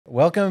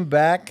Welcome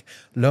back,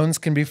 Loans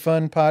Can Be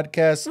Fun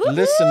podcast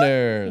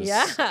listeners.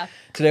 Yeah.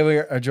 Today we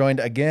are joined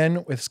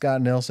again with Scott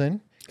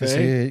Nelson because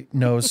he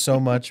knows so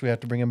much we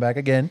have to bring him back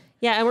again.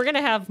 Yeah, and we're going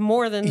to have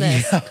more than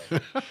this.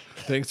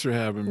 Thanks for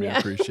having me. I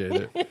appreciate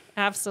it.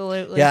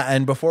 Absolutely. Yeah,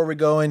 and before we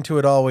go into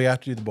it all, we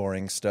have to do the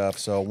boring stuff.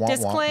 So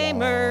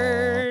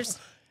Disclaimers.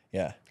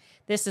 Yeah.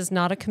 This is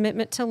not a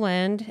commitment to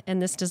lend,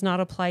 and this does not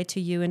apply to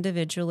you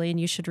individually, and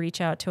you should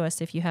reach out to us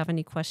if you have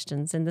any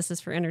questions, and this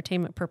is for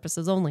entertainment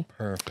purposes only.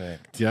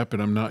 Perfect. Yep,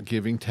 and I'm not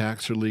giving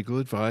tax or legal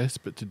advice,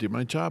 but to do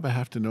my job, I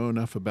have to know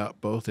enough about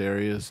both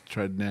areas to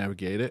try to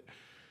navigate it.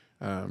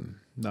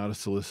 Not a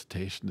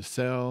solicitation to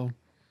sell.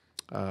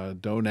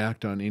 Don't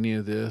act on any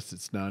of this.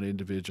 It's not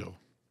individual.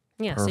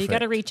 Yeah, so you got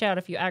to reach out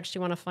if you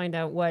actually want to find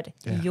out what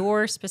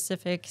your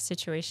specific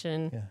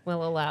situation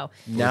will allow.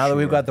 Now that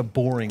we've got the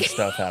boring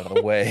stuff out of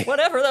the way,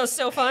 Whatever, that was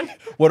so fun.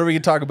 what are we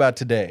going to talk about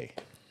today?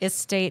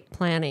 Estate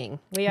planning.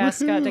 We asked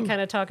Scott to kind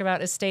of talk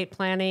about estate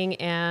planning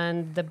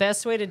and the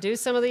best way to do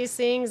some of these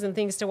things and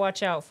things to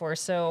watch out for.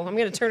 So I'm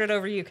going to turn it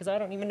over to you because I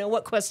don't even know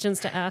what questions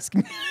to ask.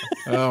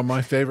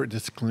 My favorite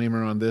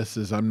disclaimer on this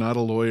is I'm not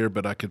a lawyer,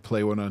 but I could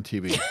play one on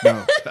TV.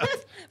 No.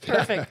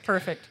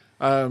 Perfect.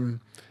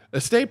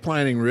 Estate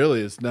planning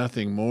really is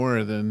nothing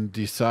more than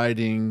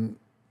deciding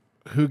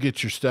who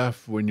gets your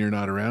stuff when you're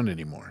not around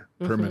anymore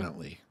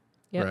permanently.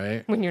 Yep.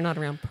 Right? When you're not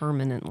around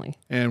permanently.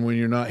 And when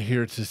you're not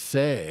here to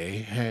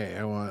say, hey,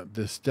 I want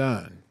this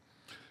done.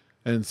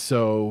 And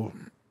so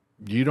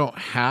you don't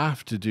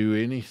have to do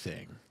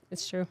anything.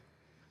 It's true.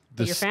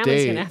 But your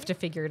family's going to have to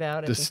figure it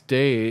out. The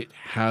state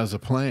has a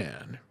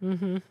plan.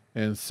 Mm-hmm.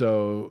 And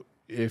so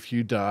if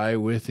you die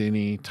with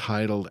any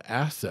titled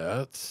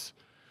assets,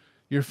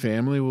 your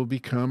family will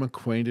become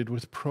acquainted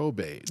with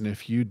probate. And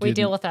if you didn't, we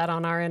deal with that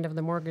on our end of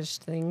the mortgage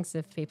things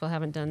if people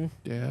haven't done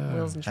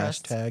wills and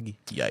trusts. Hashtag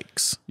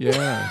yikes.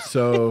 Yeah.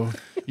 So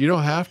you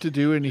don't have to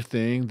do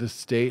anything. The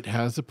state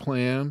has a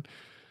plan.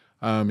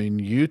 In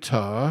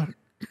Utah,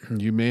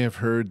 you may have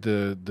heard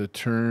the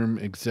term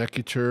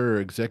executor or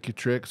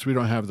executrix. We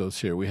don't have those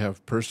here. We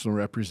have personal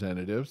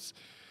representatives.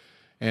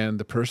 And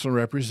the personal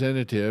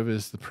representative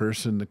is the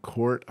person the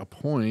court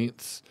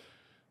appoints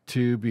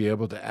to be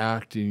able to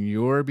act in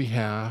your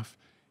behalf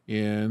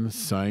in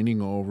signing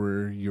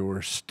over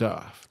your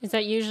stuff. Is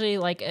that usually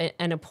like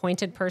an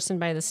appointed person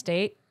by the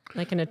state,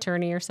 like an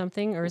attorney or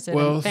something, or is it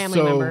a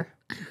family member?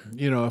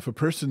 If a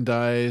person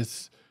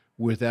dies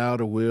without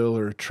a will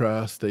or a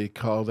trust, they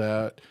call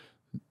that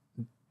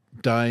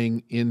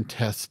dying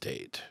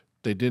intestate.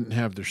 They didn't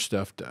have their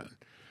stuff done.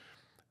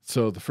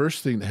 So the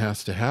first thing that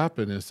has to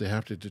happen is they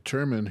have to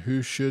determine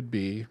who should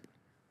be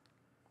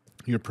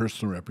your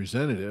personal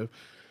representative.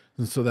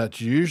 And so that's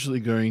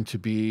usually going to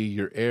be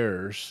your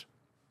heirs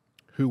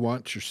who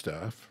want your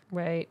stuff.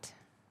 Right.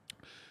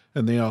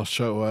 And they all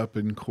show up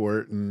in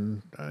court.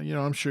 And,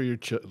 I'm sure your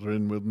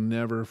children will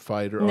never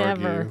fight or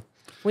argue.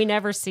 We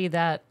never see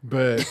that.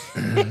 But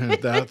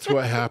that's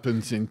what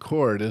happens in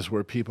court is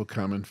where people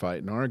come and fight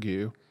and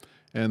argue.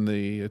 And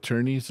the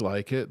attorneys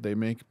like it. They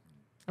make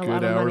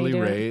good hourly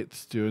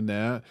rates doing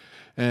that.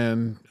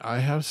 And I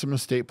have some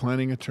estate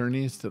planning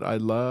attorneys that I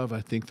love.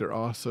 I think they're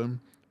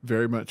awesome.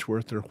 Very much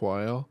worth their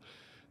while.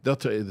 They'll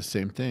tell you the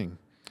same thing.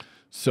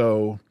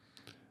 So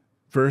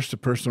first, a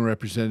personal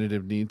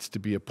representative needs to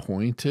be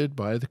appointed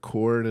by the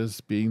court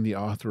as being the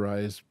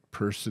authorized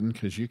person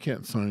because you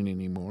can't sign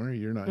anymore.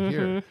 You're not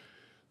here.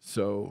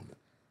 So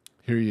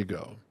here you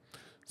go.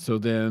 So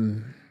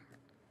then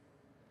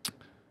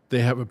they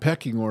have a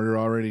pecking order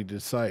already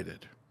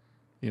decided.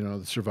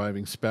 The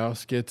surviving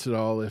spouse gets it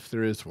all if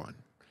there is one.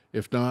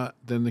 If not,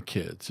 then the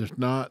kids. If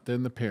not,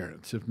 then the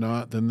parents. If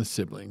not, then the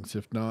siblings.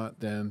 If not,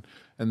 then...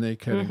 And they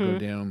kind of go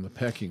down the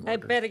pecking order. I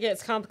bet it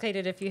gets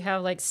complicated if you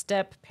have, like,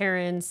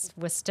 step-parents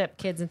with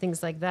step-kids and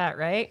things like that,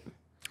 right?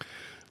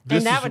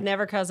 And that would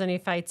never cause any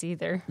fights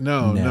either.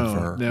 No,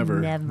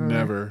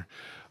 never.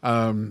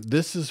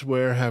 This is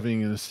where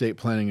having an estate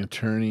planning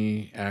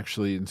attorney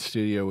actually in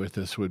studio with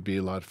us would be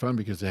a lot of fun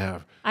because they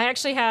have... I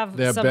actually have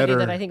somebody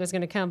that I think was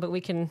going to come, but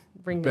we can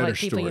bring better like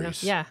people,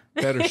 stories. Yeah.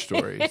 Better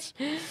stories.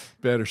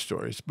 Better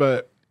stories.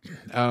 But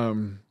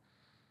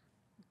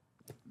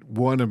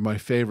one of my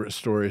favorite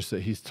stories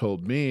that he's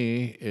told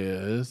me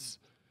is...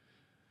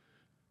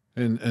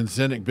 And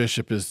Zenick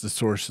Bishop is the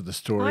source of the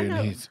story,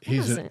 and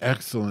he's an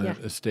excellent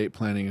estate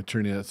planning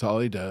attorney. That's all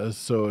he does.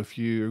 So if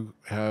you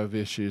have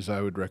issues,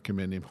 I would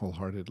recommend him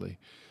wholeheartedly.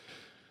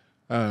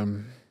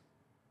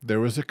 There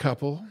was a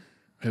couple.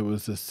 It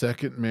was a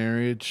second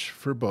marriage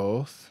for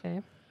both.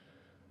 Okay.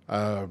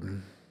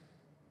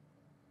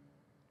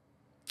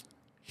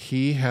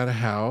 He had a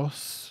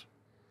house,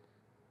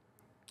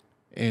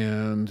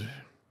 and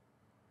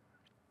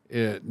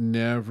it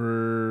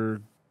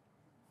never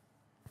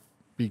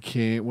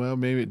became, well,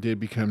 maybe it did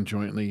become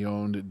jointly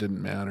owned. It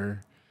didn't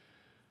matter.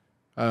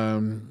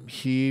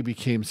 He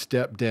became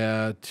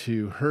stepdad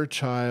to her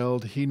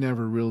child. He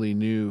never really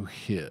knew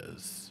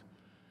his.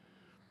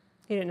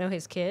 He didn't know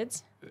his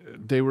kids?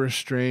 they were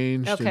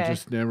estranged and Okay.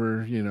 just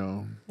never, you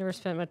know. Never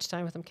spent much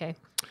time with them. Okay.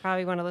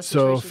 Probably one of those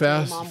So situations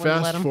where mom wouldn't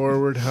let fast 'em.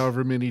 forward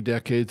however many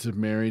decades of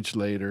marriage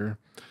later,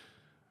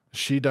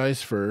 she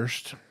dies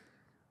first.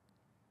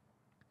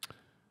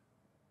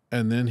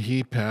 And then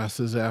he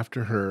passes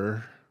after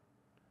her.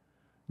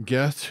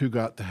 Guess who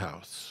got the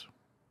house?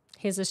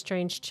 His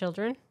estranged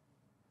children.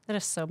 That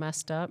is so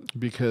messed up.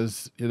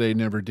 Because they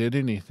never did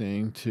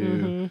anything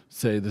to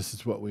say this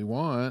is what we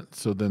want.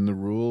 So then the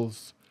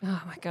rules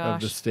Oh my of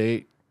gosh. the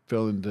state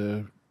fell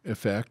into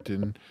effect,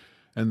 and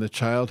the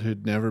child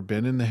who'd never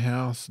been in the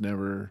house,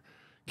 never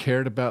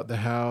cared about the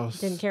house,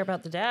 Didn't care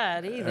about the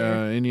dad either.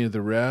 any of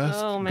the rest,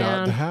 Oh, got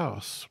man. the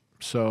house.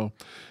 So,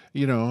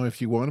 you know,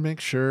 if you want to make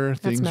sure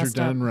things are messed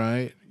up. done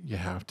right, you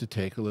have to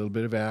take a little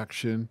bit of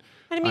action.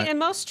 I mean, and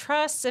most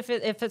trusts, if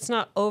it's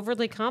not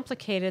overly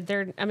complicated,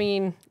 they're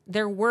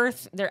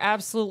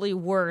absolutely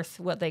worth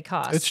what they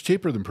cost. It's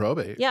cheaper than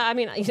probate. Yeah, I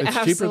mean, It's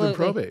absolutely. cheaper than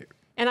probate.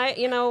 And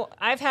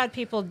I've had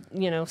people,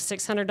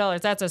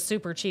 $600. That's a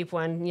super cheap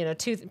one.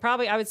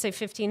 Probably I would say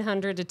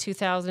 $1,500 to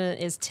 $2,000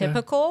 is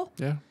typical.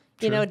 Yeah.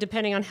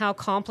 Depending on how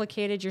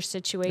complicated your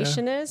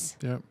situation is.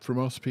 Yeah, for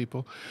most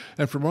people.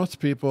 And for most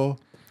people,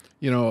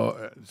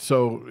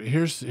 so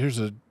here's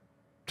a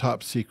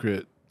top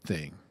secret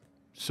thing.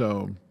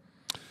 So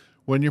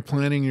when you're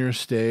planning your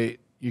estate,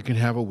 you can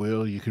have a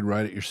will, you can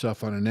write it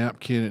yourself on a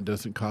napkin. It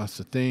doesn't cost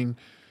a thing.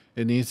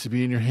 It needs to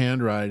be in your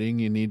handwriting.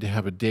 You need to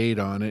have a date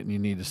on it, and you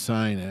need to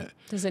sign it.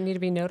 Does it need to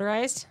be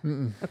notarized?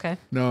 Okay.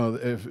 No,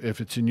 if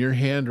it's in your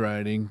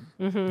handwriting,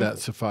 that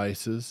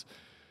suffices.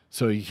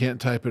 So you can't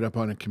type it up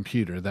on a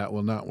computer. That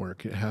will not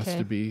work. It has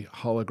to be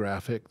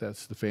holographic.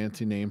 That's the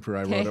fancy name for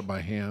I wrote it by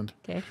hand.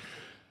 Okay.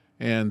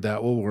 And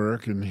that will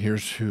work. And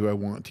here's who I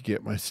want to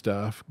get my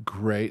stuff.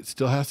 Great.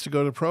 Still has to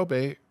go to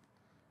probate.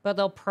 But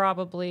they'll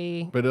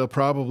probably... But it'll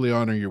probably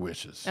honor your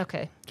wishes.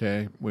 Okay.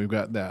 Okay, we've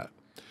got that.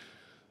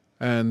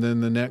 And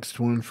then the next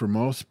one for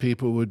most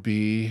people would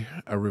be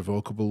a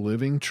revocable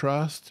living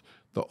trust.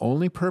 The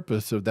only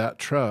purpose of that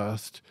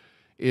trust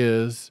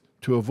is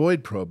to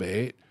avoid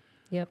probate.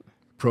 Yep.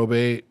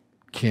 Probate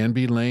can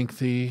be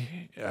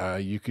lengthy.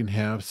 You can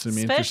have some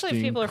Especially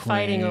if people are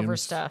fighting over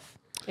claims. stuff.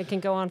 It can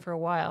go on for a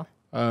while.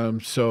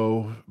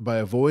 So by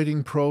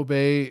avoiding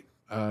probate,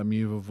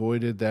 you've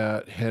avoided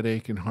that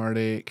headache and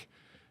heartache.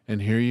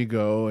 And here you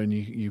go, and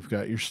you've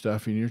got your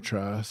stuff in your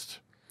trust.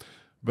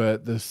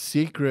 But the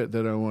secret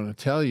that I want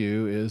to tell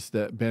you is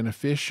that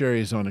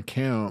beneficiaries on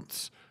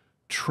accounts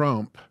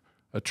trump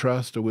a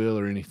trust, a will,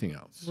 or anything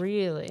else.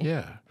 Really?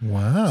 Yeah.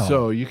 Wow.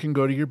 So you can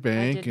go to your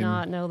bank did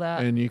not know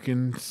that. and you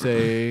can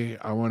say,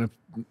 I want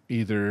to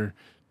either,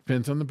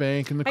 depends on the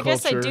bank and the I culture.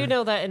 guess I do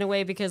know that in a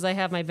way because I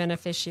have my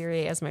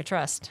beneficiary as my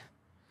trust.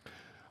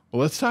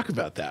 Well, let's talk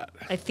about that.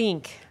 I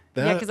think.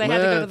 Yeah, because I had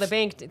to go to the let's-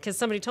 bank because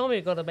somebody told me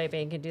to go to my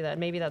bank and do that.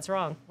 Maybe that's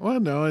wrong. Well,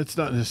 no, it's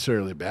not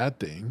necessarily a bad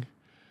thing,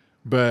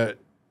 but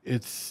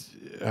it's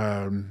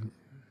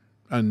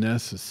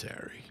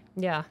unnecessary.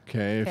 Yeah.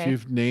 Okay.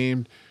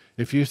 Okay.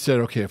 If you said,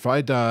 okay, if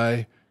I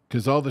die,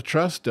 because all the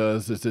trust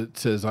does is it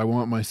says, I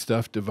want my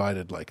stuff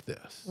divided like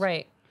this.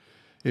 Right.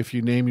 If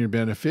you name your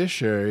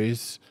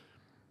beneficiaries,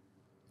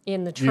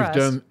 In the trust.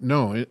 you've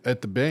done,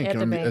 at the bank, At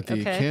the bank, at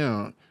the okay.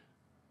 account,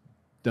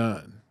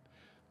 done.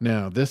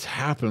 Now, this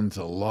happens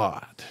a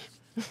lot.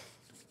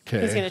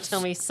 Okay. He's going to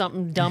tell me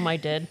something dumb I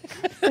did.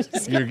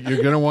 you're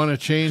going to want to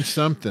change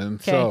something.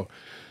 Okay.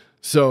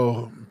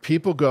 So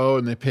people go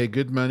and they pay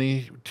good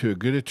money to a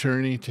good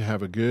attorney to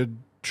have a good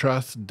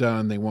trust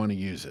done. They want to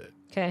use it.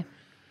 Okay.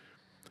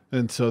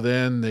 And so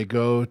then they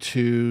go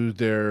to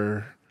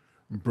their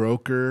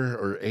broker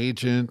or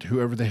agent,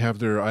 whoever they have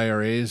their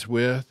IRAs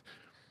with,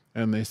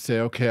 and they say,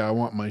 okay, I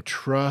want my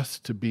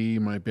trust to be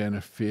my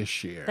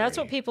beneficiary. That's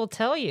what people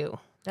tell you.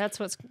 That's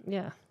what's,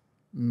 yeah.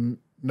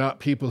 Not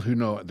people who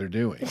know what they're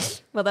doing.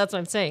 Well, that's what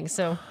I'm saying.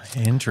 So,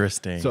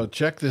 Interesting. So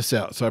check this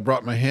out. So I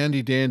brought my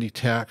handy dandy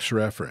tax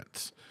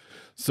reference.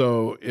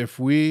 So if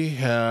we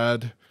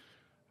had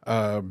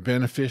a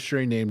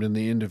beneficiary named and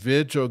the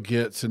individual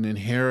gets an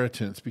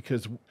inheritance,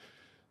 because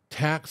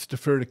tax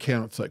deferred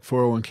accounts like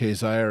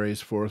 401ks,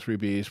 IRAs,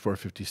 403bs,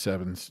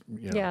 457s,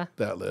 Yeah.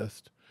 that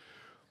list,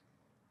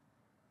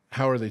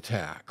 how are they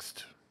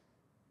taxed?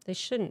 they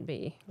shouldn't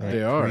be.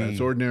 They are. It's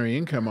ordinary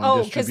income on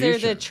Oh, because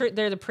distribution.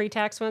 they're the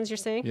pre-tax ones you're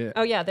saying? Yeah.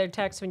 Oh, yeah. They're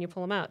taxed when you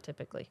pull them out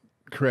typically.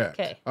 Correct.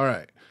 Okay. All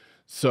right.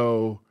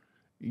 So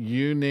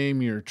you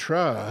name your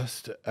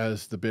trust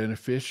as the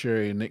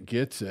beneficiary and it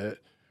gets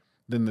it,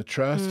 then the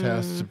trust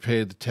has to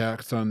pay the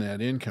tax on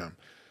that income.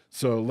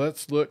 So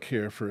let's look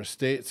here for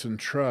estates and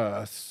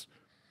trusts.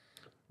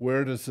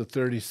 Where does the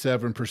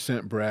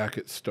 37%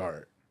 bracket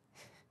start?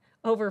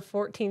 Over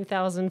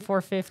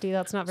 $14,450.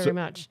 That's not very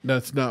much.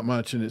 That's not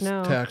much, and it's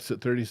No. taxed at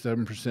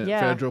 37%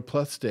 Yeah. federal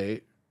plus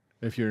state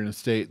if you're in a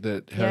state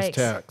that has Yikes.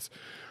 tax.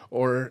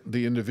 Or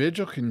the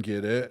individual can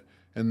get it,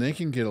 and they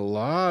can get a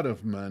lot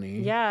of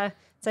money. Yeah.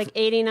 It's like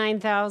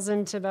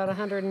 89,000 to about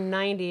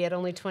 190 at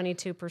only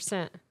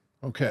 22%.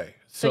 Okay.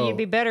 So you'd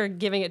be better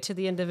giving it to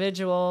the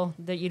individual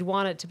that you'd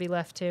want it to be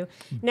left to.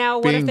 Now,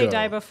 what if they Bingo.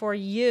 die before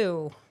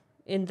you?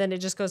 and then it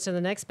just goes to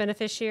the next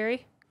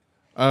beneficiary?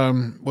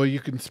 Well, you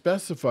can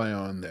specify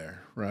on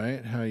there,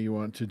 right, how you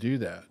want to do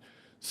that.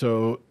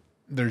 So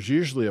there's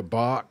usually a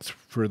box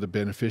for the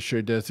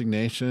beneficiary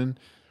designation,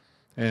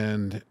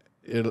 and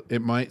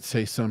it might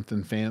say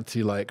something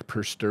fancy like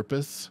per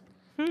stirpus,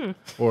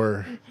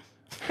 or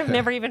I've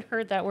never even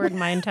heard that word in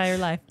my entire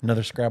life.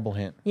 Another Scrabble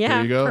hint.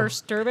 Yeah, you go. per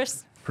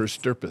stirpus. per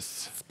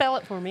stirpus. Spell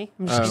it for me.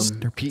 I'm just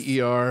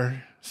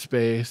PER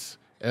space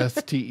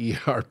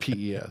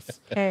STERPES.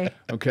 okay.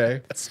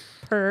 Okay.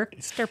 Per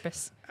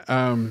stirpus.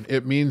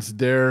 It means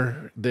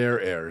their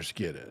heirs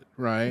get it,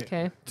 right?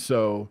 Okay.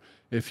 So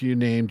if you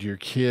named your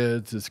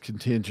kids as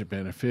contingent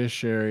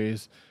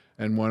beneficiaries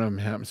and one of them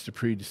happens to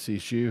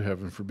predecease you,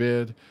 heaven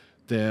forbid,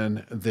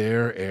 then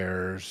their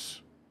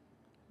heirs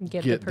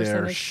get the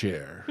their percentage.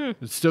 share.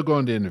 It's still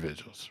going to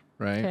individuals,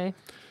 right? Okay.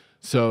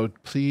 So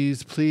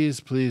please, please,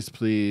 please,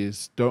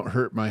 please don't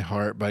hurt my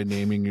heart by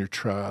naming your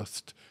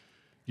trust.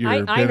 Your I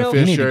know- beneficiary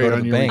You need to go to on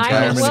the your bank.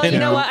 retirement Well, you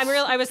know account.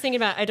 what? I was thinking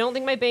about it. I don't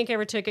think my bank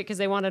ever took it because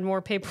they wanted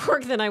more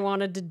paperwork than I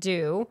wanted to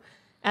do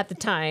at the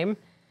time.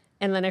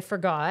 And then I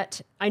forgot.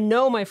 I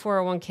know my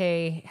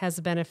 401k has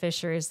a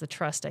beneficiary as the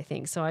trust, I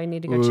think. So I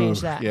need to go change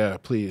Ooh, that. Yeah,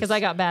 please. Because I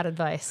got bad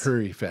advice.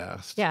 Hurry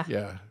fast. Yeah.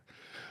 Yeah.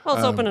 Well,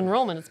 it's open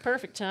enrollment. It's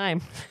perfect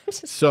time.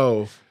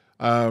 So,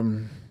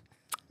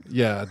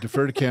 yeah,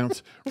 deferred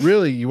accounts.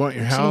 Really, you want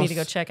your house. You need to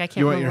go check. I can't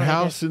You want remember your what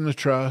I house in the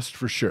trust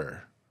for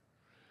sure.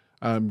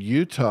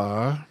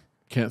 Utah,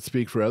 can't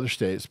speak for other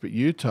states, but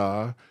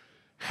Utah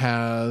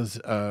has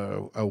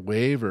a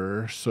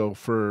waiver. So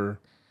for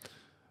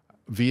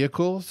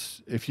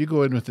vehicles, if you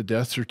go in with the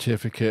death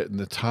certificate and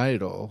the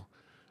title,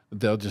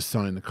 they'll just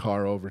sign the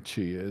car over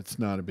to you. It's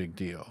not a big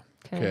deal.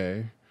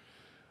 Okay.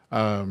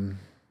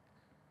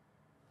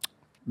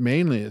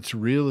 Mainly, it's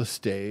real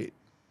estate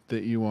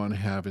that you want to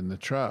have in the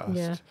trust.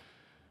 Yeah.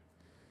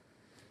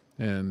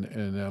 And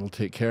that'll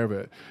take care of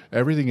it.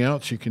 Everything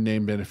else you can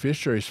name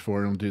beneficiaries for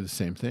and it'll do the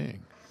same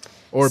thing.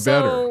 Or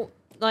better. So,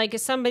 like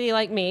somebody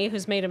like me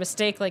who's made a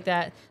mistake like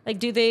that, like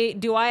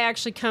do I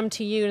actually come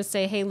to you and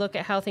say, hey, look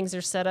at how things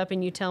are set up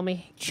and you tell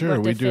me Sure, what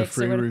to we do a fix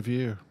or free what-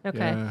 review. Okay.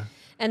 Yeah.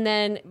 And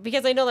then,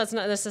 because I know that's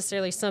not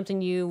necessarily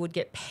something you would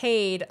get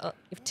paid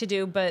to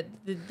do, but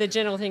the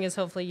general thing is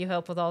hopefully you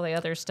help with all the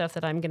other stuff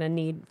that I'm going to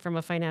need from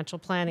a financial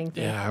planning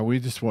thing. Yeah, we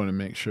just want to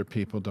make sure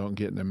people don't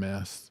get in a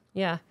mess.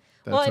 Yeah.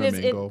 That's Well, our and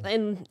main goal.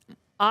 and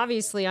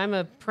obviously I'm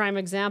a prime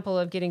example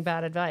of getting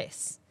bad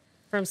advice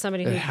from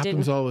somebody who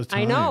happens didn't. all the I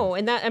time. know.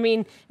 And that, I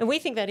mean, and we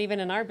think that even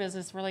in our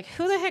business, we're like,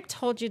 who the heck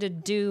told you to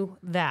do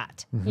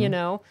that? Mm-hmm. You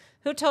know,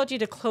 who told you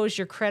to close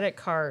your credit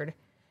card?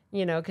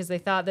 You know, because they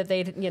thought that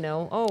they'd, have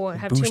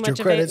Boost too much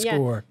your credit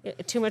score.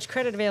 too much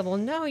credit available.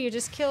 No, you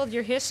just killed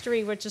your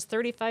history, which is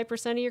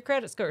 35% of your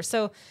credit score.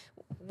 So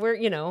we're,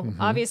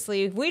 Mm-hmm.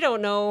 obviously we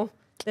don't know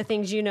the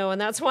things you know, and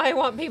that's why I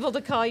want people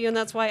to call you, and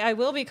that's why I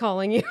will be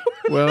calling you.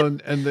 Well, and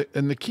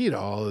the key to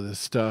all of this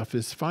stuff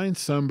is find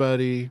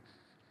somebody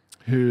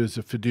who's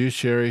a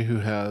fiduciary who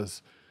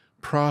has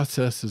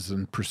processes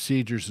and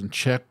procedures and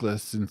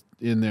checklists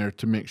in there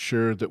to make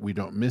sure that we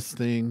don't miss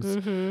things,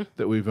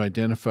 that we've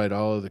identified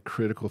all of the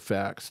critical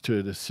facts to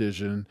a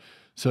decision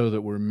so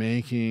that we're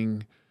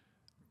making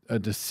a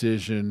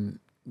decision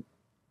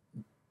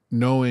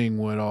knowing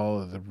what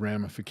all of the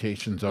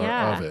ramifications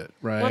are of it,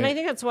 right? Well, and I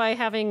think that's why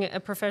having a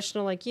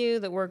professional like you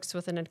that works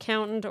with an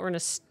accountant or an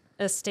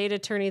estate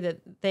attorney that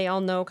they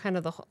all know kind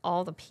of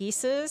all the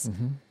pieces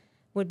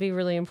would be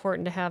really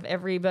important to have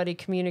everybody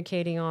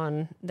communicating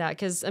on that.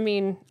 Because, I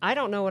mean, I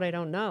don't know what I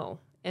don't know.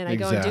 And I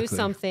go and do Exactly.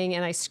 something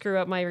and I screw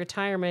up my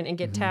retirement and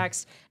get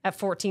taxed at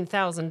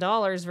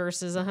 $14,000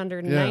 versus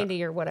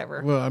 $190 or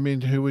whatever. Well, I mean,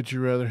 who would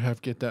you rather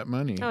have get that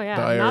money? Oh, yeah.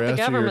 The IRS Not the or your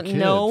government.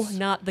 No, kids?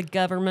 not the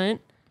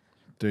government.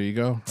 There you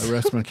go. I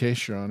rest my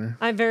case, Your Honor.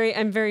 I'm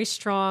very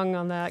strong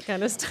on that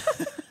kind of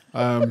stuff.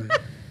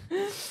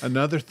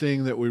 Another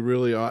thing that we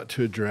really ought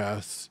to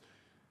address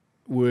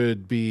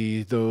would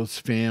be those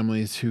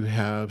families who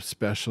have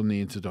special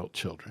needs adult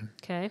children.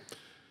 Okay.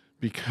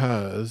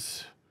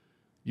 Because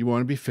you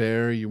want to be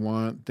fair, you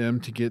want them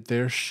to get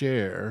their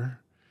share,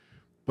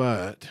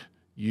 but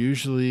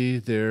usually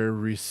they're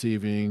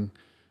receiving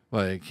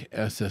like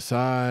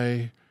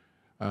SSI,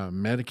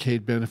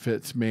 Medicaid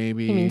benefits,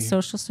 maybe. You mean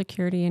Social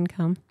Security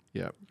income?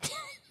 Yep.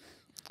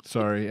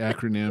 Sorry,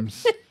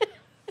 acronyms.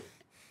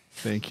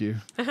 Thank you.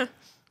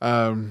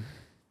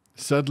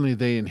 Suddenly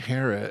they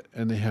inherit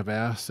and they have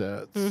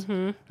assets,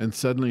 and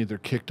suddenly they're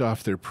kicked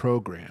off their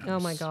programs. Oh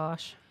my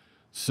gosh.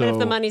 So, And if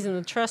the money's in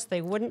the trust,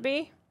 they wouldn't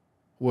be?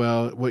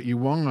 well, what you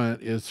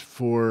want is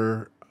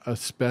for a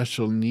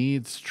special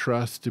needs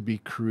trust to be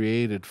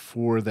created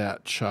for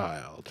that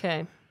child.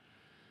 Okay.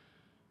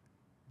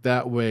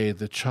 That way,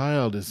 the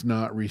child is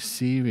not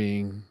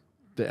receiving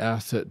the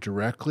asset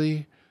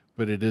directly,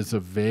 but it is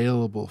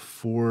available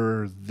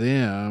for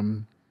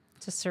them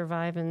To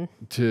survive and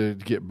to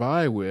get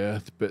by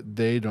with, but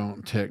they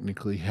don't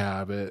technically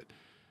have it.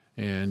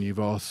 And you've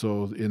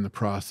also, in the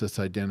process,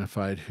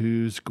 identified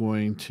who's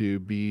going to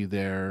be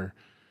their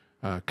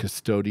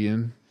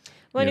custodian.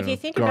 Well, and if you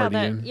think about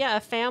guardian. that, yeah, a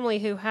family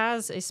who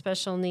has a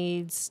special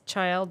needs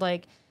child,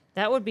 like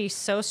that would be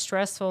so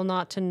stressful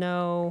not to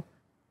know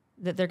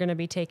that they're going to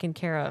be taken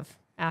care of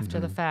after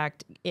the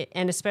fact.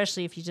 And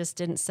especially if you just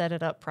didn't set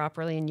it up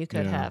properly and you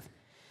could have,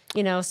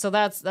 so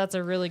that's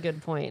a really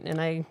good point.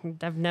 And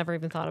I've never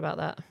even thought about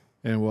that.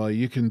 And while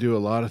you can do a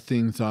lot of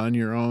things on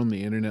your own,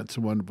 the internet's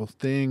a wonderful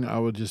thing. I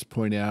would just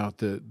point out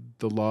that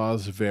the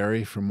laws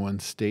vary from one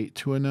state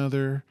to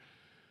another.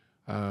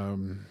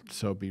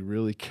 So be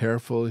really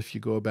careful if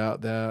you go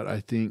about that. I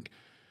think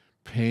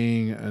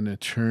paying an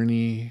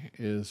attorney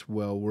is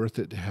well worth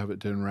it to have it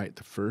done right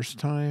the first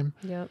time.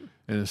 Yep.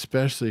 And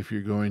especially if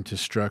you're going to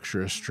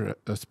structure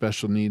a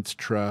special needs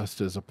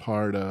trust as a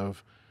part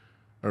of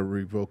a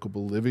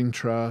revocable living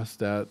trust,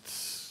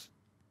 that's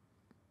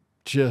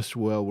just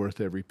well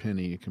worth every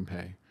penny you can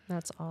pay.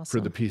 That's awesome.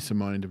 For the peace of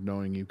mind of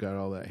knowing you've got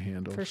all that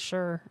handled. For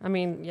sure. I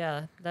mean,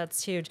 yeah,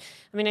 that's huge.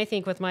 I mean, I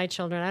think with my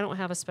children, I don't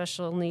have a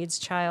special needs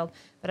child,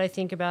 but I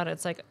think about it,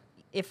 it's like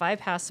if I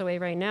pass away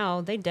right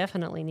now, they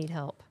definitely need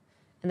help.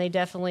 And I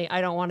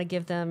don't want to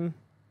give them,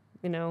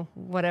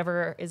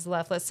 whatever is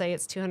left. Let's say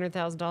it's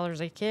 $200,000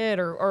 a kid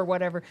or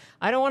whatever.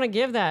 I don't want to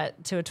give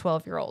that to a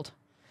 12-year-old.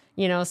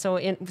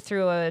 So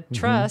through a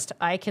trust,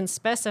 I can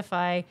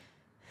specify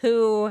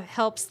who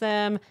helps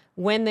them,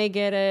 when they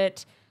get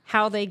it,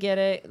 how they get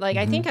it. Like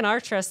I think in our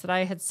trust that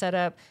I had set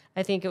up,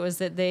 I think it was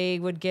that they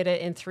would get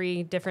it in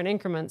 3 different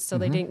increments. So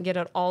they didn't get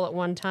it all at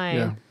one time.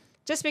 Yeah.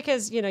 Just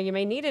because, you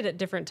may need it at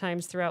different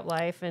times throughout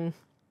life. And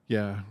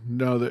yeah,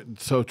 no,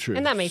 that's so true.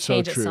 And that may so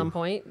change true. at some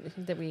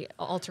point, that we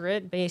alter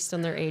it based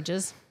on their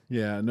ages.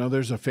 Yeah, no,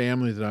 there's a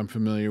family that I'm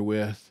familiar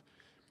with,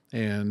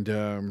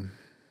 and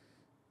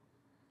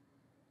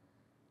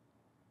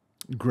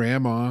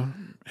Grandma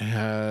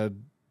had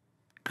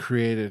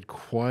created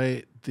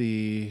quite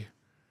the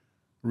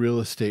real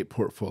estate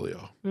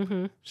portfolio.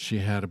 She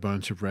had a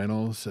bunch of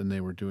rentals, and they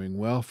were doing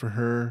well for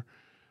her.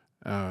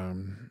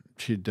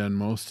 She'd done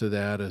most of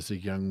that as a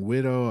young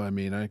widow. I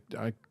mean,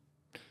 I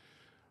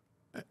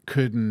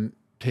couldn't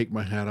take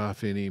my hat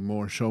off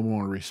anymore, show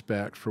more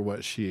respect for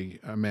what she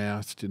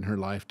amassed in her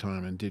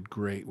lifetime and did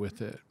great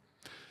with it.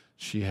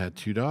 She had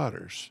 2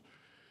 daughters.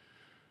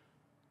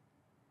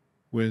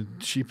 When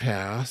she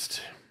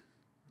passed,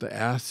 the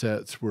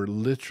assets were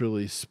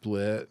literally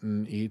split,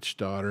 and each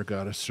daughter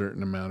got a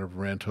certain amount of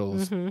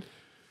rentals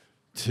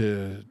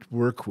to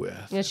work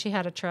with. And she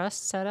had a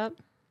trust set up?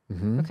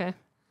 Okay.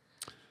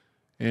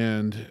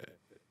 And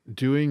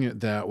doing it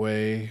that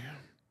way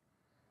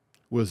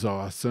was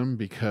awesome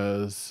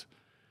because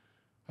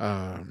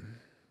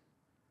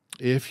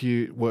if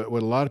you, what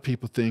a lot of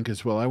people think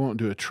is, well, I won't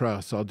do a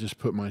trust. I'll just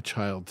put my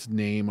child's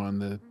name on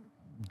the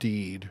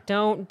deed.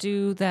 Don't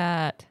do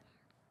that.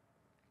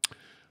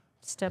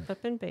 Step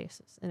up in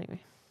basis.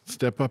 Anyway.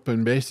 Step up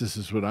in basis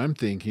is what I'm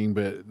thinking,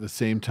 but at the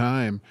same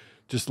time,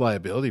 just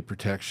liability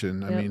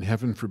protection. I mean,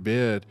 heaven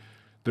forbid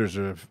there's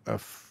a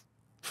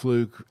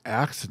fluke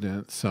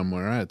accident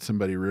somewhere. I had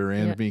somebody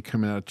rear-ended me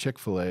coming out of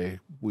Chick-fil-A a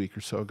week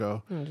or so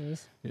ago. Oh,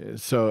 geez. Yeah,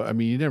 so, I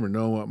mean, you never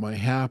know what might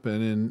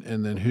happen,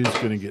 and then who's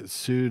going to get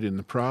sued in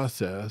the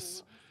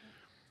process.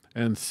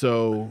 And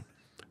so,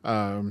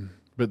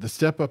 but the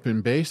step up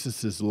in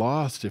basis is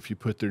lost if you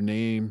put their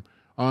name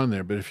on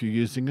there. But if you're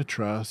using a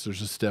trust,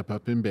 there's a step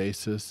up in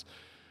basis,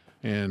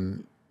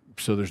 and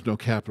so there's no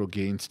capital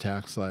gains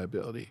tax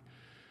liability.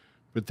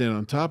 But then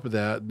on top of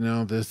that,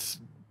 now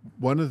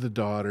one of the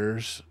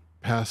daughters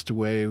passed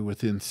away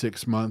within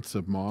 6 months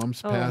of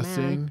mom's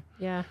passing. Man.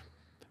 Yeah.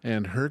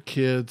 And her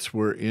kids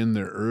were in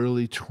their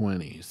early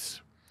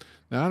 20s.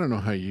 Now, I don't know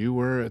how you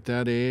were at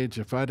that age.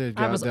 If I'd have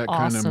got that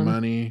kind of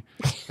money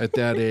at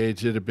that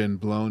age, it'd have been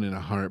blown in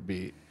a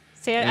heartbeat.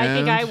 See, I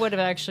think I would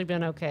have actually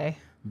been okay.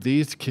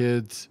 These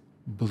kids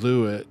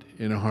blew it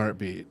in a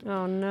heartbeat.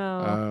 Oh,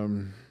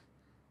 no.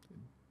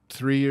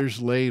 3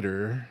 years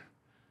later,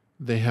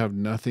 they have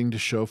nothing to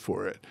show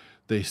for it.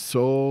 They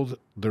sold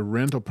the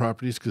rental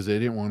properties because they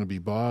didn't want to be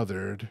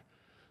bothered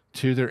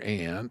to their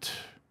aunt,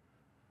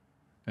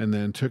 and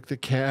then took the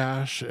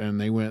cash,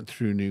 and they went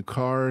through new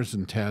cars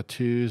and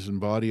tattoos and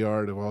body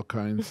art of all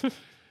kinds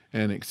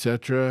and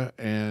etc.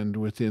 And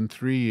within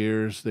 3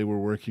 years, they were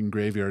working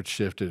graveyard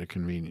shift at a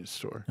convenience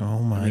store. Oh,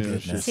 my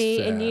goodness. See,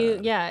 sad. and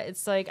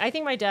it's like, I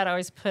think my dad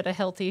always put a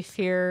healthy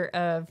fear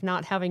of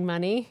not having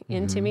money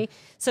into me.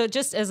 So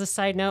just as a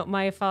side note,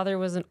 my father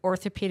was an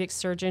orthopedic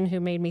surgeon who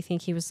made me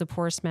think he was the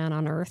poorest man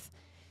on earth.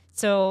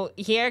 So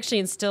he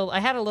actually I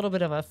had a little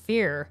bit of a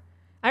fear.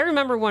 I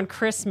remember one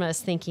Christmas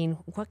thinking,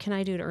 what can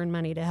I do to earn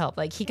money to help?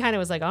 Like, he kind of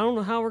was like, I don't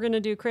know how we're going to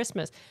do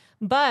Christmas.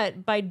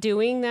 But by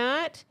doing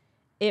that,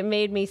 it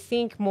made me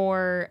think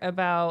more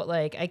about,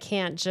 like, I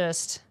can't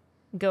just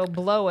go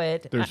blow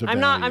it. I'm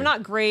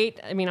not great.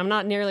 I mean, I'm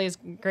not nearly as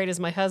great as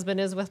my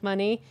husband is with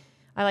money.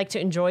 I like to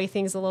enjoy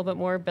things a little bit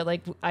more, but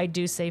like, I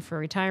do save for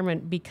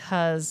retirement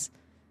because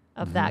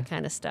of that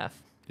kind of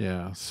stuff.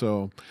 Yeah.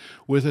 So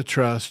with a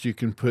trust, you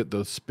can put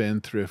those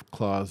spendthrift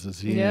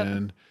clauses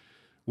in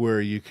where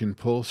you can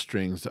pull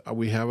strings.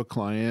 We have a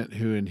client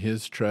who in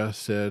his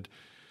trust said,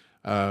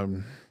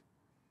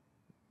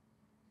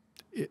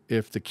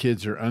 if the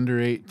kids are under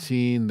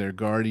 18, their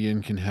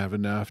guardian can have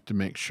enough to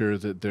make sure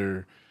that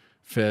they're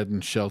fed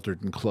and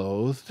sheltered and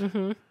clothed.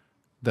 Mm-hmm.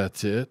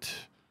 That's it.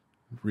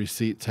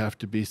 Receipts have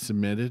to be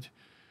submitted.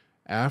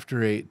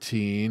 After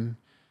 18,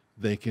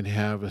 they can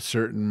have a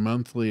certain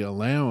monthly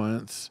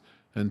allowance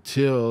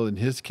until, in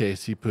his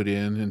case, he put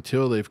in,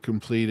 until they've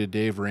completed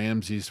Dave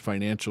Ramsey's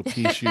Financial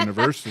Peace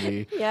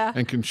University Yeah.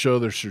 and can show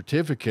their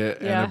certificate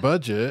and Yeah. a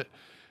budget,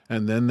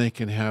 and then they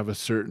can have a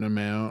certain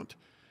amount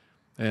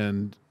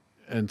and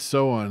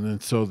so on.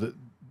 And so that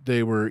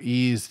they were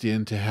eased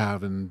into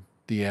having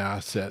the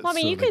assets. Well, I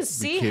mean, so you they can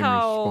see became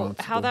how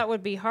responsible. that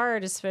would be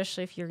hard,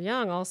 especially if you're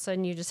young. All of a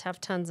sudden, you just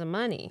have tons of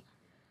money,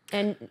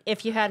 and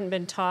if you hadn't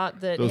been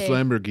taught that, Those hey,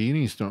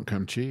 Lamborghinis don't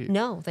come cheap.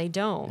 no, they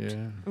don't.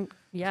 Yeah.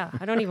 Yeah,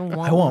 I don't even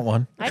want. I want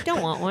one. I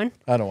don't want one.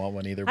 I don't want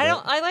one either. I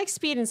don't. I like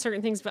speed in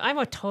certain things, but I'm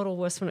a total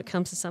wuss when it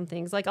comes to some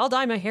things. Like I'll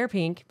dye my hair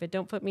pink, but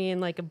don't put me in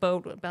like a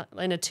boat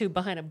in a tube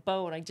behind a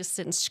boat. I just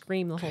sit and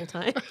scream the whole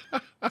time.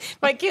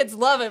 My kids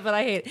love it, but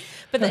I hate it.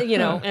 But then,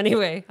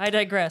 anyway, I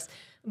digress.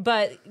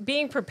 But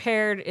being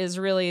prepared is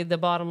really the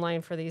bottom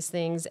line for these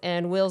things,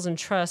 and wills and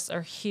trusts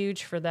are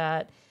huge for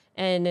that.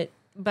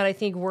 But I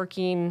think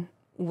working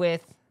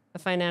with a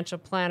financial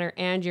planner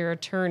and your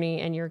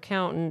attorney and your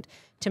accountant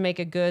to make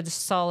a good,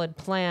 solid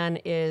plan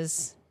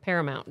is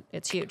paramount.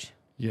 It's huge.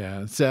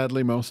 Yeah,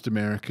 sadly, most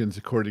Americans,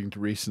 according to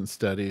recent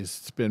studies,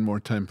 spend more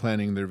time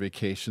planning their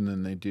vacation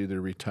than they do their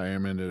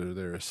retirement or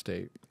their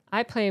estate.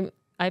 I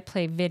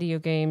play video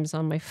games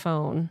on my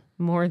phone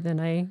more than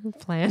I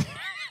plan.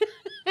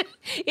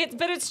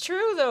 But it's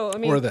true though. I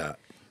mean, Or that.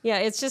 Yeah,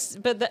 it's just,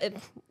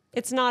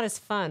 it's not as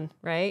fun,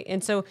 right?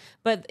 And so,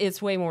 but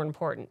it's way more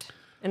important.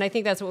 And I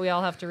think that's what we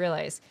all have to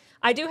realize.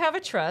 I do have a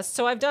trust,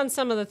 so I've done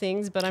some of the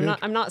things, but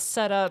I'm not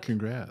set up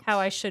Congrats. how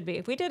I should be.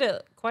 If we did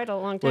it quite a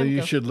long time Well, ago.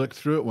 you should look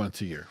through it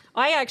once a year.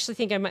 I actually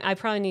think I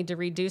probably need to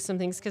redo some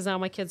things because now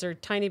my kids are a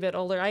tiny bit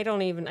older. I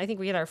think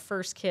we had our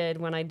first kid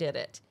when I did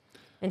it,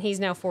 and he's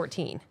now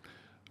 14.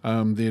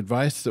 The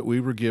advice that we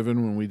were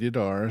given when we did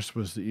ours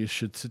was that you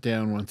should sit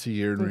down once a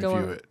year and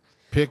review it.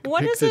 Pick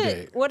the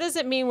date. What does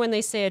it mean when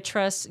they say a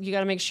trust? You got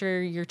to make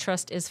sure your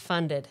trust is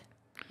funded,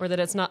 or that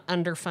it's not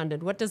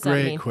underfunded. What does that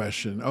mean? Great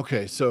question.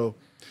 Okay, so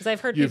Because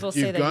I've heard people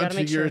say that. You You've got gone to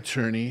to make your sure.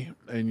 attorney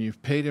and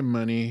you've paid him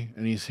money,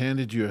 and he's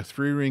handed you a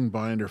 3-ring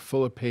binder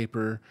full of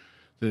paper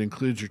that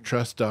includes your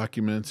trust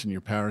documents and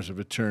your powers of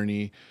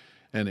attorney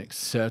and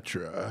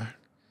etc.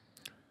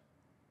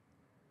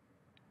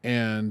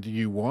 And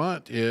you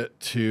want it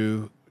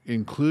to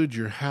include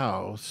your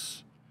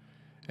house,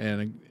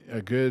 and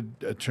a good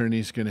attorney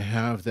is going to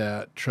have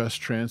that trust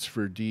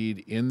transfer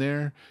deed in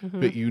there,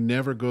 but you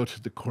never go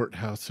to the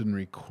courthouse and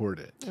record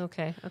it.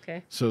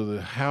 Okay. So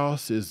the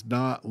house is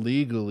not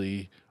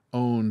legally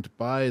owned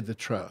by the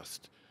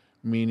trust,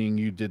 meaning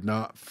you did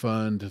not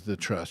fund the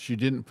trust. You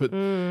didn't put,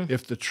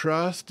 if the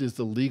trust is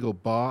the legal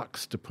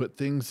box to put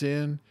things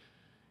in,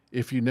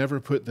 if you never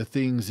put the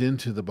things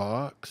into the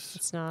box,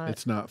 It's not.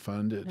 it's not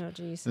funded. Oh,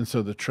 geez. And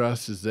so the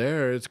trust is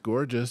there. It's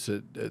gorgeous.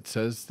 It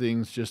says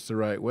things just the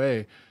right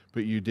way,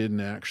 but you didn't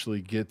actually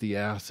get the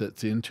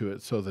assets into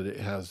it so that it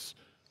has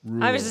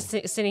rules. I was just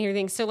sitting here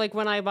thinking, so like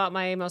when I bought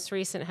my most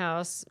recent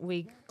house,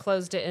 we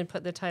closed it and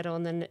put the title,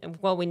 and then,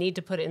 we need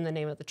to put it in the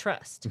name of the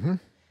trust.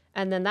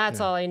 And then that's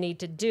all I need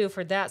to do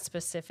for that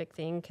specific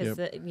thing, because,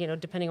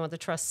 depending on what the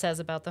trust says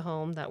about the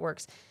home, that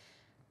works.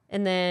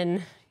 And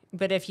then,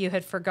 but if you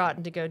had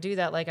forgotten to go do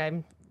that, like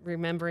I'm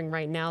remembering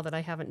right now that I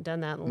haven't done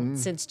that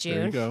since June.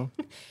 There you go.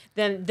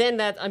 then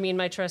that, I mean,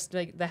 my trust,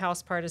 like, the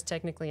house part is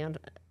technically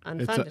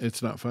unfunded.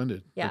 It's not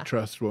funded. Yeah. The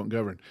trust won't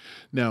govern.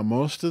 Now,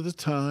 most of the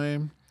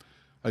time,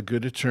 a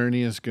good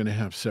attorney is going to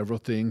have several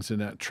things in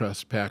that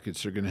trust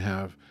package. They're going to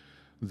have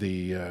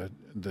the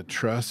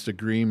trust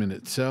agreement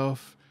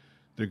itself.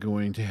 They're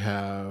going to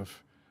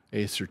have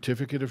a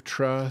certificate of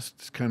trust.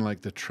 It's kind of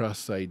like the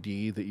trust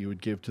ID that you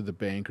would give to the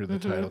bank or the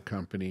title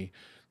company,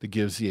 that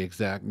gives the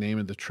exact name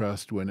of the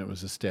trust, when it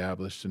was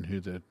established, and who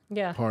the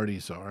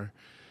parties are.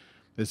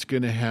 It's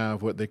going to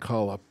have what they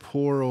call a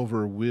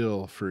pour-over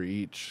will for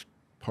each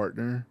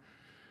partner,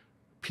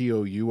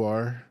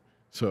 POUR.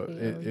 So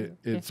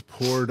it's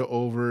poured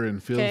over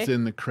and fills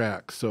in the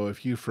cracks. So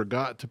if you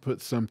forgot to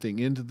put something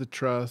into the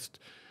trust,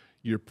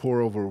 your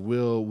pour-over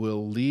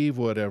will leave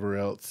whatever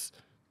else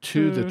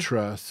to the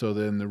trust. So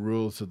then the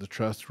rules of the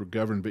trust were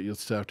governed, but you'll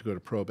still have to go to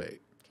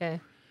probate. Okay.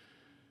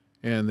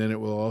 And then it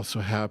will also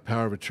have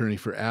power of attorney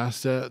for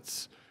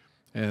assets,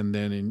 and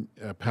then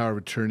power of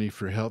attorney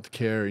for health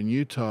care. In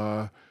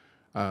Utah,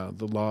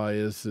 the law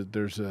is that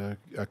there's a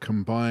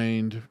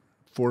combined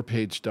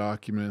 4-page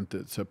document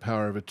that's a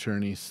power of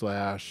attorney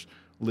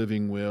 /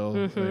 living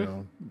will,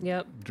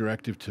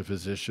 directive to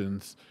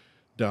physicians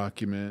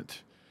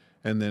document,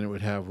 and then it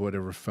would have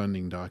whatever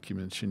funding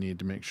documents you need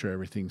to make sure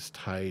everything's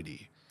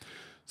tidy.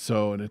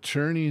 So an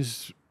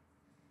attorney's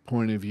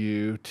point of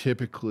view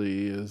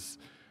typically is,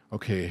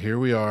 okay, here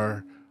we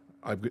are.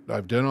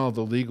 I've done all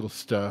the legal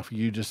stuff.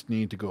 You just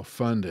need to go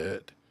fund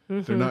it.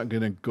 They're not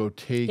going to go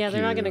take Yeah,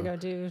 they're not going to go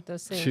do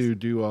those things. to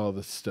do all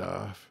the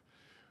stuff.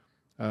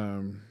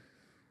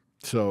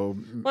 So,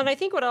 well, and I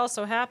think what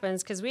also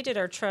happens, because we did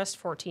our trust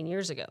 14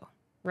 years ago,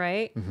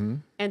 right? Mm-hmm.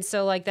 And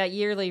so like that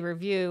yearly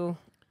review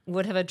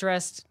would have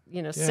addressed,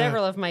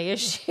 several of my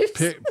issues.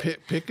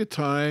 Pick a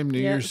time, New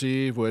Year's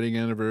Eve, wedding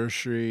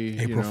anniversary,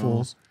 April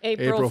Fools.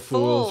 April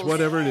Fools,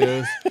 whatever it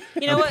is.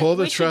 You know and what? pull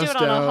the We should do trust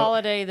it on out, a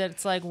holiday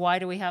that's like, why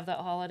do we have that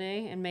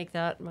holiday? And make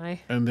that my...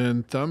 and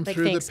then thumb Like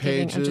through the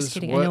Thanksgiving. I'm just pages.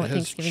 kidding. I know What what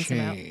has Thanksgiving's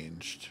about.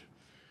 changed?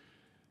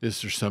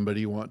 Is there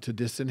somebody you want to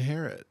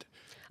disinherit?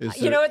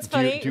 Is You know, it's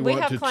funny. Do you We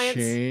want have to clients-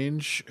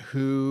 change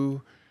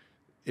who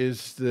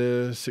is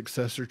the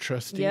successor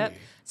trustee? Yep.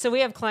 So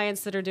we have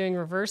clients that are doing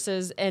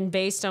reverses, and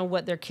based on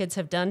what their kids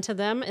have done to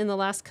them in the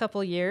last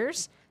couple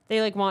years, they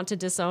like want to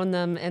disown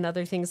them and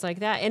other things like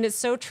that. And it's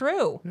so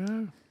true.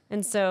 Yeah.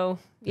 And so,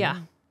 yeah.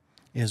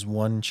 Is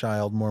one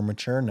child more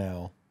mature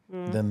now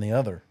than the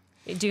other?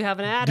 Do you have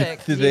an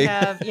attic? Do Do they- you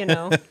have,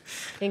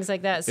 things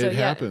like that? So It yeah.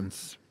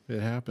 happens. It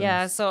happens.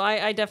 Yeah, so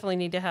I definitely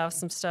need to have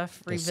some stuff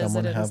Does revisited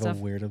someone and have a stuff.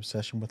 weird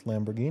obsession with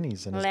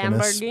Lamborghinis and is going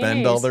to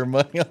spend Lamborghinis. all their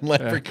money on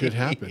Lamborghinis? That could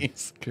happen.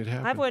 Could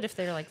happen. I would if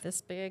they're like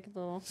this big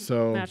little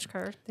So, match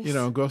car.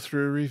 go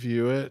through,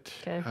 review it,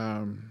 Okay.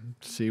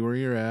 see where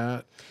you're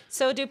at.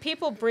 So do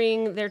people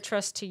bring their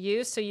trust to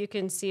you so you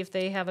can see if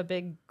they have a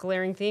big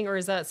glaring thing, or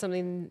is that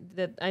something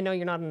that I know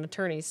you're not an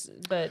attorney,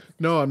 but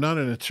No, I'm not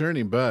an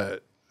attorney,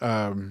 but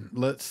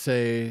let's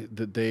say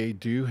that they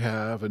do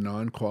have a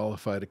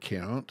non-qualified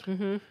account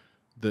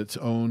that's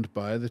owned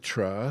by the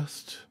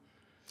trust.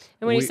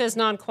 and when he says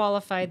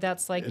non-qualified,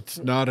 that's like It's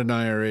not an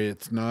IRA.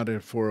 It's not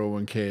a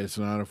 401k. It's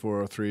not a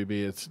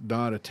 403b. It's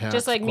not a tax.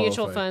 just like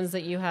mutual qualified. funds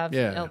that you have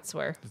Yeah.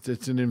 elsewhere.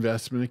 It's an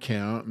investment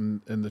account,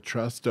 and the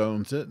trust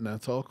owns it, and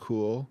that's all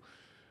cool.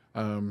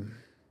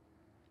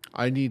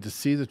 I need to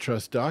see the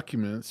trust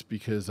documents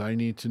because I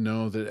need to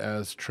know that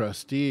as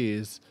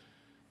trustees,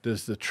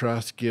 does the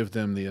trust give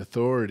them the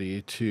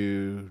authority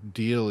to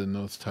deal in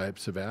those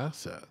types of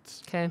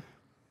assets? Okay.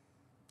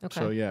 Okay.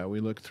 So yeah, we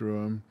look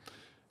through them,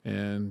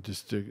 and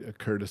just a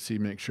courtesy,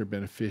 make sure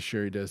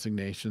beneficiary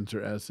designations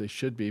are as they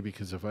should be.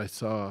 Because if I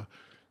saw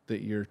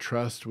that your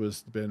trust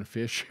was the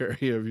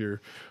beneficiary of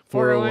your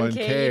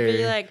 401k, you'd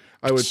be like,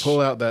 I would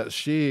pull out that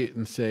sheet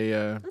and say,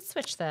 let's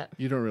switch that.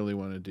 you don't really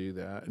want to do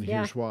that, and Yeah.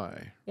 here's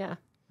why. Yeah.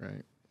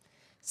 Right.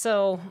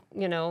 So,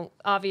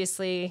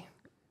 obviously,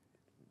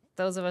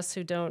 those of us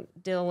who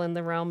don't deal in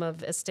the realm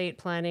of estate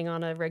planning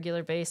on a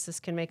regular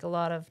basis can make a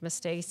lot of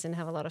mistakes and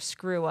have a lot of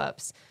screw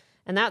ups.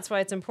 And that's why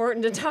it's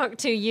important to talk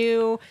to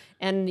you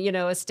and,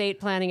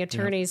 estate planning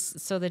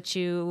attorneys so that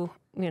you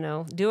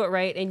do it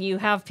right. And you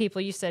have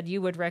people you said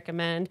you would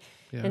recommend.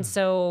 Yeah. And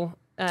so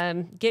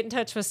get in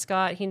touch with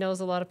Scott. He knows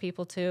a lot of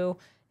people too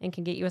and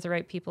can get you with the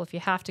right people if you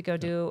have to go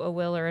do a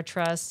will or a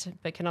trust,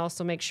 but can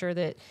also make sure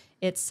that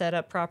it's set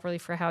up properly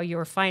for how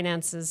your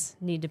finances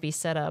need to be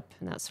set up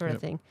and that sort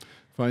of thing.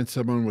 Find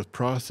someone with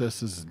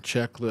processes and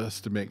checklists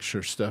to make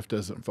sure stuff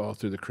doesn't fall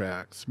through the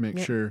cracks. Make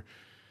sure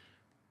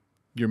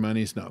your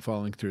money's not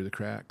falling through the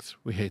cracks.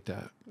 We hate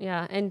that.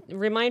 Yeah, and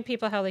remind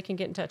people how they can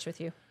get in touch with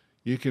you.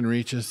 You can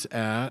reach us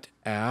at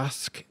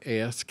ASK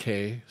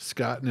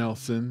Scott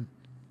Nelson,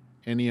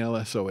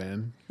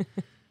 NELSON.com,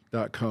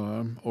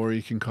 or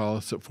you can call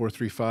us at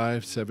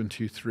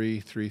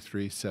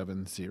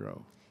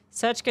 435-723-3370.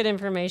 Such good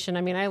information.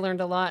 I mean, I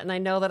learned a lot, and I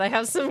know that I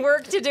have some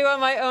work to do on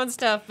my own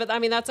stuff, but I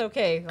mean, that's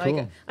okay. Cool.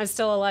 Like, I'm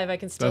still alive. I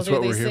can still That's do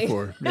what these we're here things.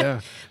 for. Yeah.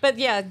 But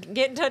yeah,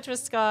 get in touch with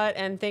Scott,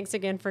 and thanks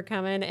again for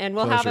coming. And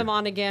we'll have Pleasure. him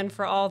on again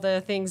for all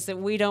the things that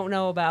we don't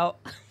know about.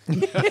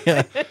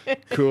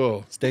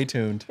 Cool. Stay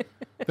tuned.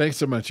 Thanks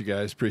so much, you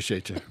guys.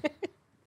 Appreciate you.